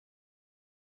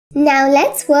Now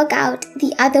let's work out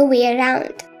the other way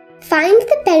around. Find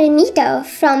the perimeter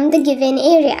from the given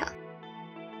area.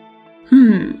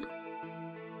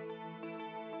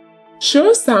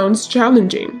 Sure sounds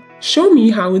challenging. Show me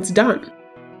how it's done.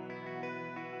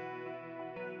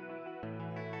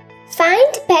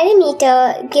 Find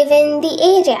perimeter given the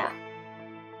area.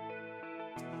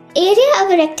 Area of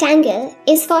a rectangle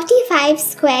is 45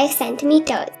 square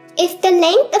centimeters. If the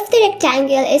length of the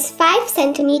rectangle is 5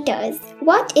 centimeters,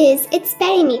 what is its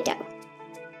perimeter?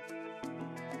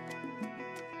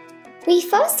 We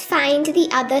first find the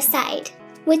other side,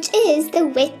 which is the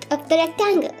width of the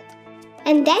rectangle,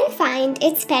 and then find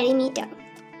its perimeter.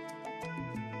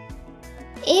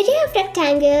 Area of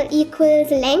rectangle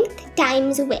equals length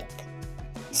times width.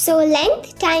 So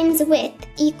length times width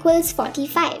equals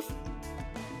 45.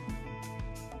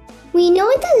 We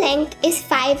know the length is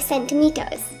 5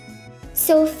 centimeters.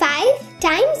 So 5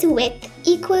 times width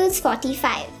equals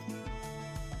 45.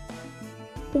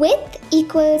 Width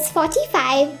equals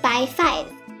 45 by 5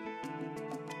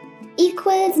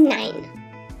 equals 9.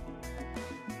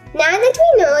 Now that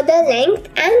we know the length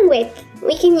and width,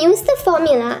 we can use the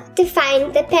formula to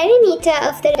find the perimeter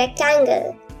of the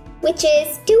rectangle, which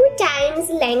is 2 times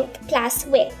length plus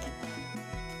width.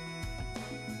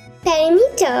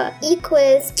 Perimeter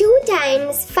equals 2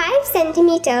 times 5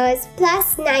 centimeters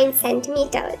plus 9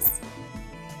 centimeters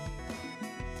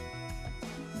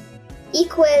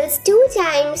equals 2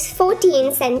 times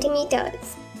 14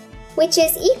 centimeters, which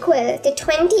is equal to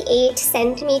 28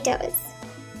 centimeters.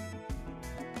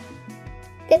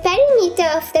 The perimeter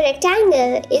of the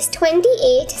rectangle is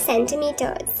 28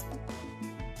 centimeters.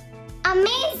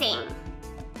 Amazing!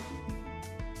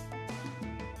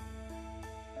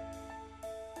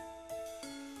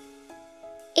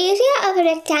 Area of a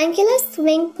rectangular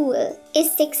swimming pool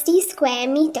is 60 square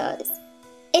meters.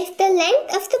 If the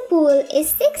length of the pool is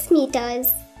 6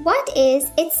 meters, what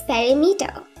is its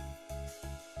perimeter?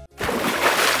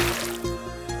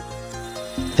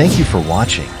 Thank you for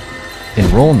watching.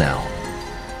 Enroll now.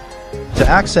 To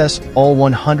access all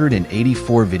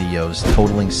 184 videos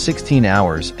totaling 16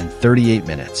 hours and 38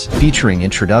 minutes, featuring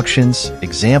introductions,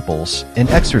 examples, and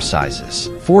exercises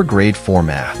for grade 4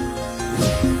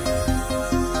 math.